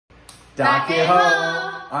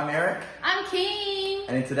I'm Eric. I'm Kim.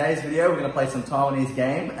 And in today's video, we're going to play some Taiwanese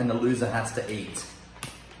game, and the loser has to eat.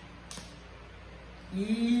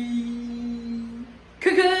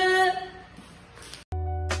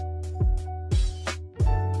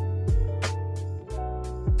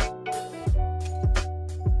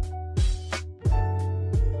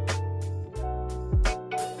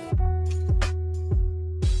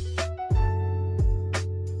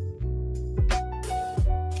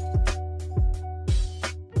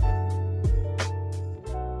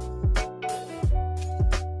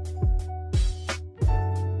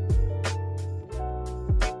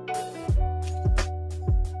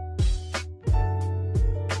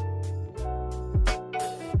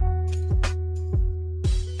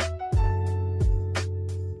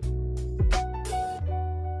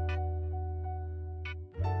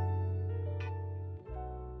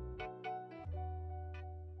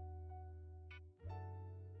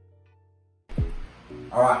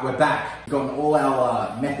 Alright, we're back. We've gotten all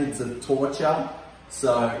our methods of torture.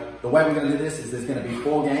 So the way we're going to do this is there's going to be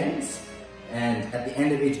 4 games, and at the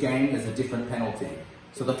end of each game there's a different penalty.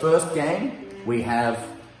 So the first game, we have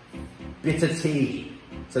bitter tea.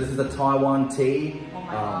 So this is a Taiwan tea. Oh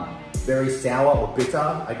my God. Very sour or bitter,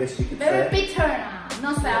 I guess you could say. Very bitter,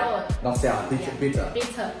 not sour. Not sour, bitter.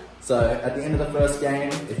 Bitter. So at the end of the first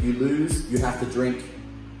game, if you lose, you have to drink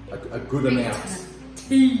a good amount.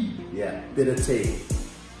 Tea. Yeah, bitter tea.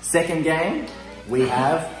 Second game, you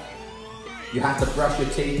have to brush your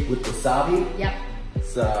teeth with wasabi. Yep.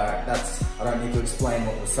 So I don't need to explain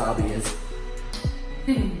what wasabi is.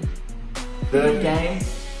 Third game,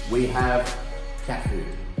 we have cat food.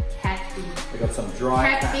 Cat food. We got some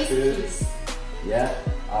dry cat foods. Yeah.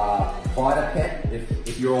 Fighter pet,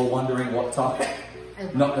 if you're all wondering what type.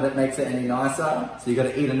 Not that it makes it any nicer. So you got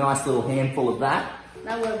to eat a nice little handful of that.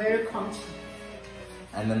 That was very crunchy.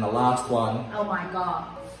 And then the last one. Oh my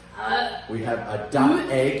God. We have a duck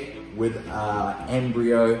egg with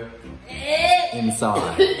embryo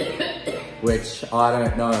inside, which I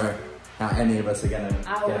don't know how any of us are gonna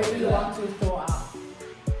I already want to throw up.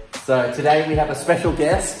 So today we have a special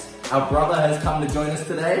guest. Our brother has come to join us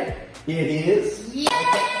today. Here he is. Yeah!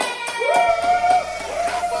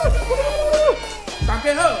 大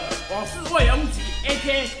家好，我是魏永吉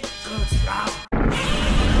 ，AK 哥吉拉。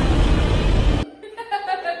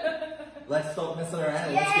 Let's stop messing around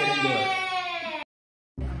and let's get into it.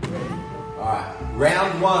 Alright,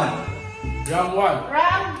 round 1. Round 1.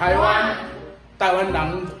 台湾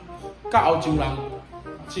人甲澳洲人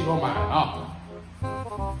试过买啊。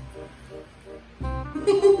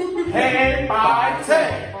黑白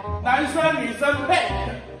菜，男生女生配。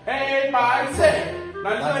黑白菜，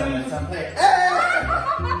男生女生配。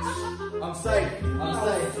I'm safe. I'm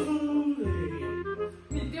safe.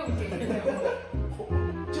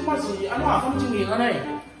 这摆是安怎咁经营安尼？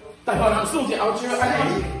台湾人输一澳洲，安怎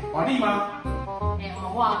换你吗？哎，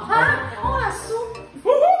我输。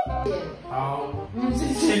好，谢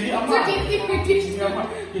谢你阿妈。今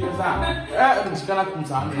天啥？哎，不是干那苦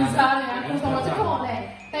茶呢？苦茶我这看嘞，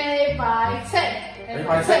黑白菜，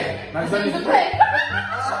男生女生配。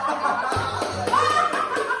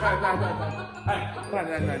快！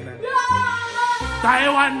台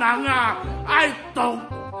湾人啊，爱懂。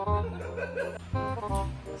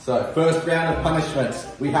 So, first round of punishments.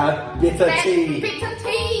 We have bitter tea. Bitter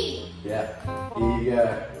tea. Yeah. Here you go.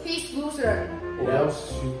 He's loser. Yep.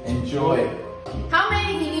 Enjoy. How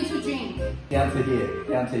many he need to drink? Down to here.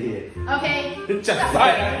 Down to here. Okay. 真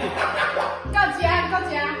快！到家，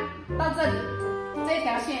到这里，这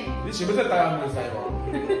条线。你是不是在台湾没使无？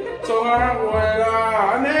做啊会啦，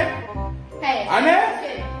安尼。嘿。安尼。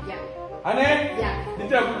呀。安尼。呀。你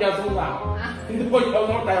这不要做啥？啊。你都不要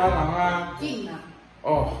我台湾人啊。紧啊。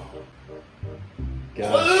 哦。Go.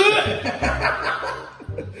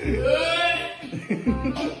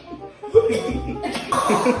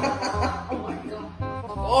 Oh my god.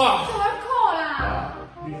 哇！怎么扣啦？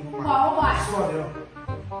好坏。错了。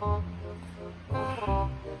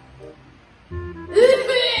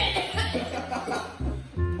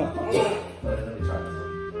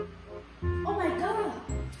Oh my god.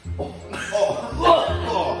 Oh.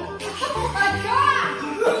 My god.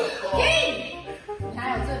 King. 你还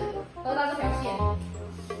有这里，得到这条线。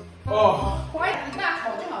哦。划一大口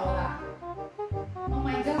就好了啦。Oh my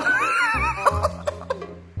god.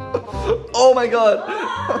 Oh my god.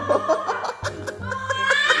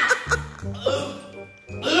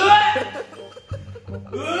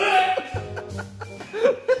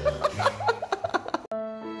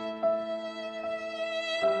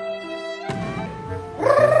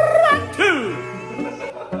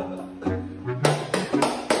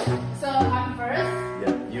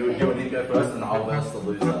 go first, and I'll verse the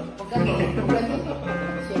loser. 我跟你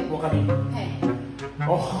先。我跟你。嘿。哦。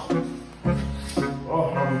哦，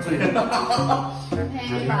我醉了。黑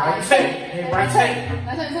白菜，黑白菜。男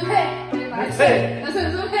生女生配。黑白菜。男生女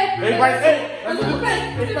生配。黑白菜。男生女生配。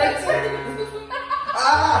黑白菜。啊！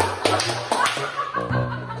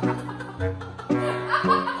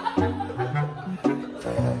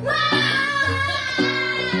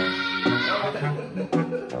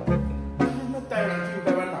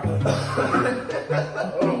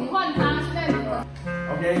你换他，现在你。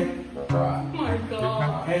OK。Oh my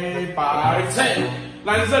god。黑白菜，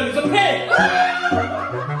男生女生配。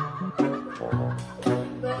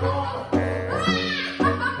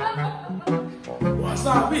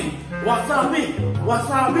Wasabi, wasabi,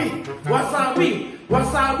 wasabi, wasabi,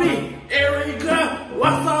 wasabi, Eric,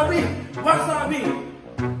 wasabi, wasabi.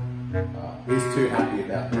 He's too happy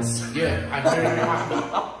about this. Yeah, I'm very happy.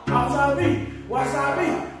 Wasabi, wasabi,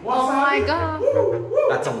 wasabi. Oh my god.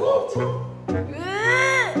 That's a lot.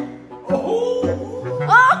 Oh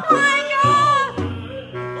my god.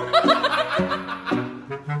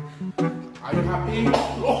 Are you happy?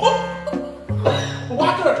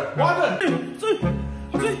 Water, water.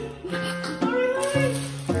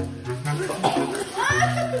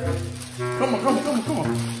 Come on,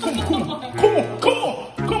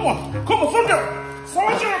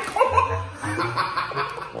 soldier, come on.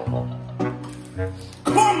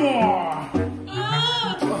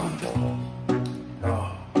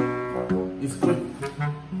 It's good.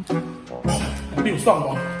 你有送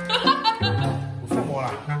我？有送我啦？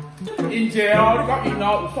英姐哦，你讲赢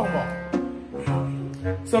哦，有送我？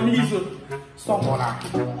什么意思？送我啦？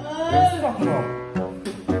送我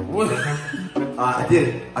？I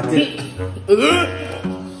did.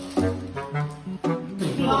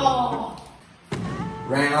 Oh.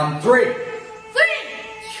 Round 3.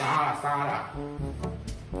 杀了。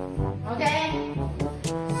 OK。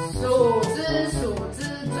数只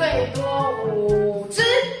最多5只。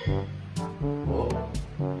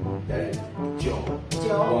Okay. 9。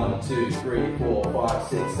 1, 2, 3, 4, 5,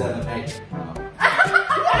 6, 7, 8.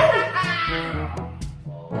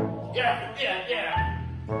 Yeah.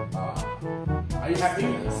 Are you happy?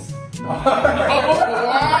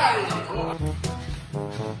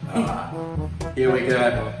 Here we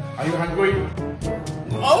go. Are you hungry?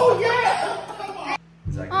 Oh yeah!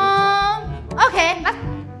 Okay,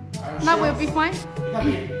 that will be fine.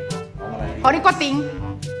 好，你決定。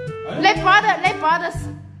Let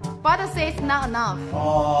brother says not enough.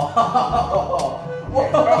 Oh.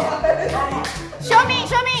 Show me.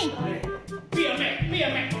 Be a man.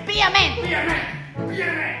 Be a man.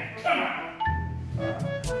 Come on.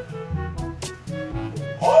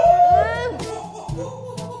 Oh.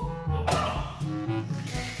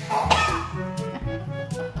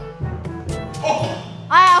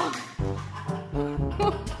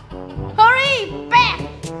 Hurry, back.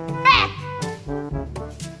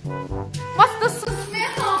 What's the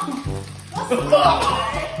smell?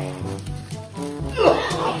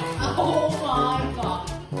 Oh my god.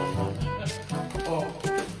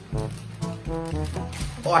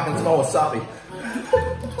 Oh, I can smell wasabi.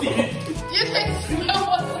 You can smell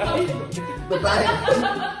wasabi. The bag.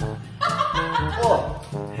 Oh.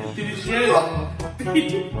 Did you share it?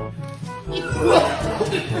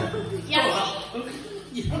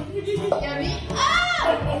 Yummy.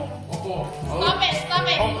 Stop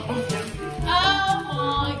it. Oh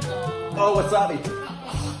my god. Oh, wasabi.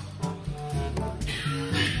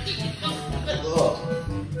 Ugh.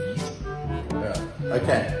 Yeah.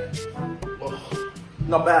 Okay.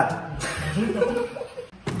 Not bad.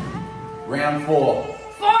 Round 4.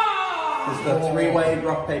 It's the 3-way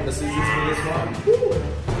rock, paper, scissors for this one.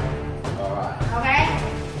 Alright. Okay.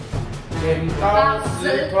 剪刀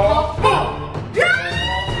石头布。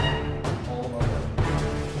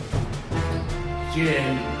剪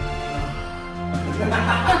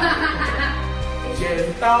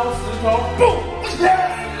刀石头布。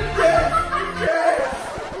Yes!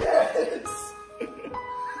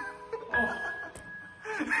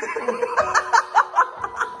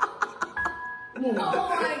 Oh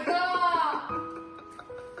my god!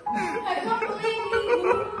 I can't believe you!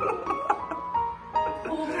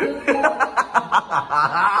 Oh my god!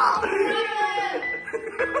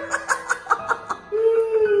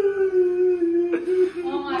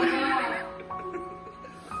 Oh my god!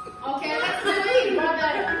 Okay, let's do it,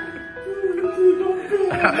 brother!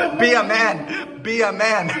 Be a man! Be a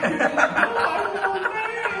man!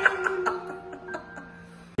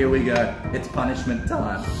 Here we go. It's punishment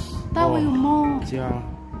time. 但我有梦。这样，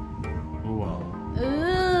哇！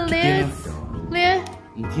连，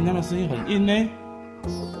你听他的声音很硬呢。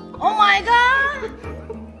 Oh my god！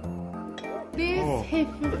哦。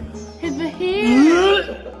His here.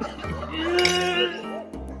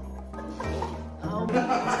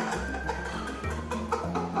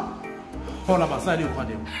好喇叭赛你有看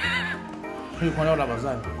到？你有看到喇叭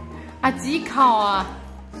赛？啊，几口啊？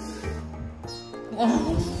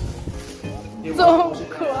这么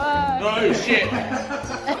可爱。Oh shit！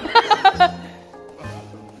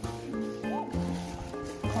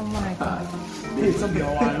 Oh my god！ 你真比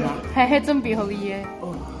好玩吗？迄真比互你的。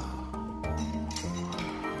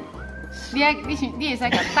你会使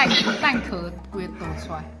甲蛋壳规个倒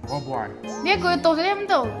出来。我不爱。你规个倒出来，你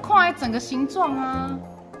就看整个形状啊。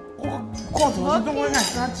看怎么是动我看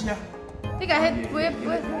垃圾啊？你甲迄规个。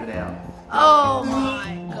Oh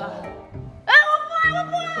my god！ 哎，我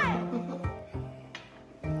不爱。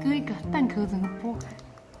可以把蛋壳整个剥开。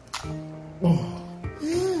哦。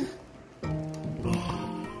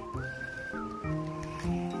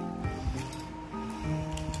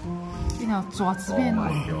你条爪子变了。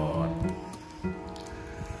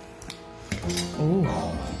哦。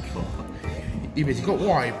伊袂是个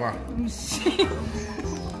活的吧？不是。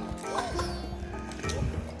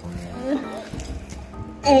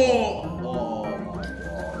哦。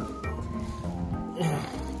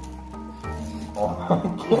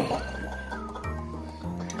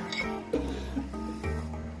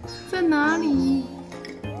在哪里？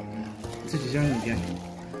这几箱物件。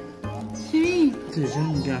什么？这几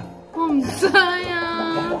箱物件。我唔知呀。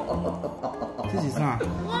这是啥？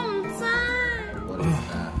我唔知。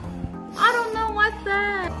I don't know what's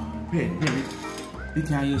that。嘿，你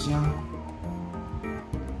听伊声。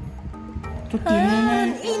足甜的呢。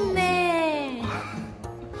很硬呢。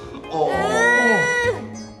Oh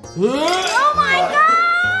my god!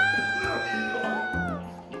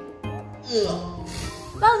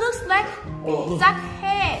 That looks like duck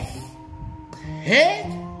head. Head?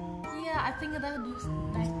 Yeah, I think that looks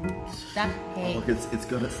like duck head. Look, it's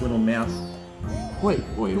got its little mouth. Wait.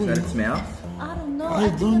 Is that its mouth? I don't know. I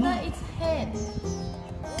think that it's head.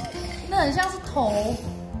 那很像是头。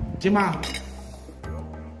金妈。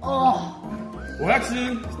哦。我要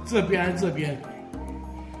吃这边还是这边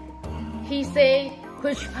He say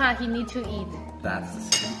which part he need to eat. That's the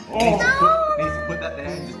same. Oh. Needs to put that there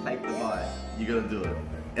and just take the bite. You gotta do it.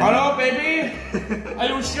 Hello, baby. Are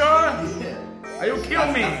you sure? Yeah. Are you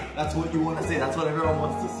kidding me? That's what you want to see. That's what everyone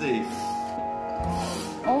wants to see.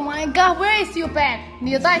 Oh my god, where is your bag?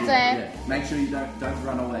 你的袋子哎。Yeah. Make sure you don't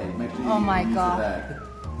run away. Make sure you Oh my use god. the bag.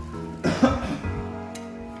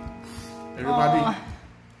 Everybody,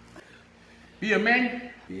 be a man.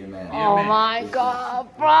 Be a man. Oh my god,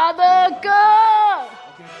 brother, go!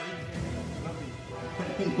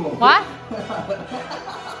 What?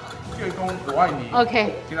 就讲我爱你。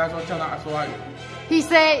 Okay. 跟他说，叫他说爱你。 He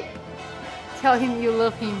said, tell him you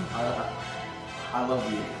love him. I love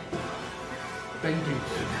you. Thank you.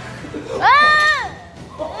 Ah!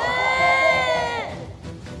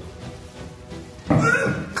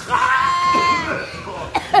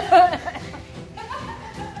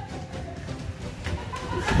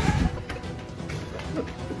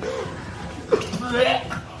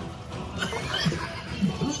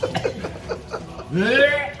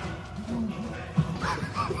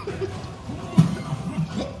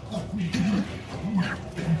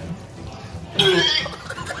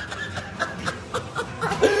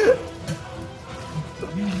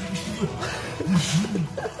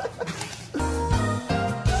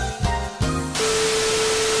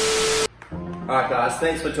 Alright guys,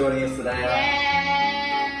 thanks for joining us today.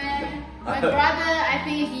 Yeah. My brother, I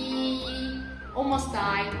think he almost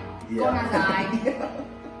died. Gonna die.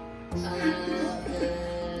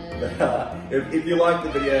 If you liked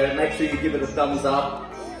the video, make sure you give it a thumbs up,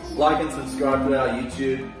 like and subscribe to our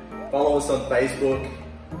YouTube, follow us on Facebook.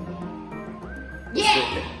 Yeah.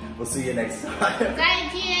 We'll see you next time. 再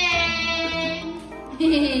见。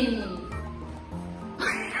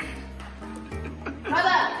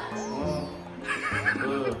Brother,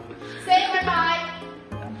 say bye bye.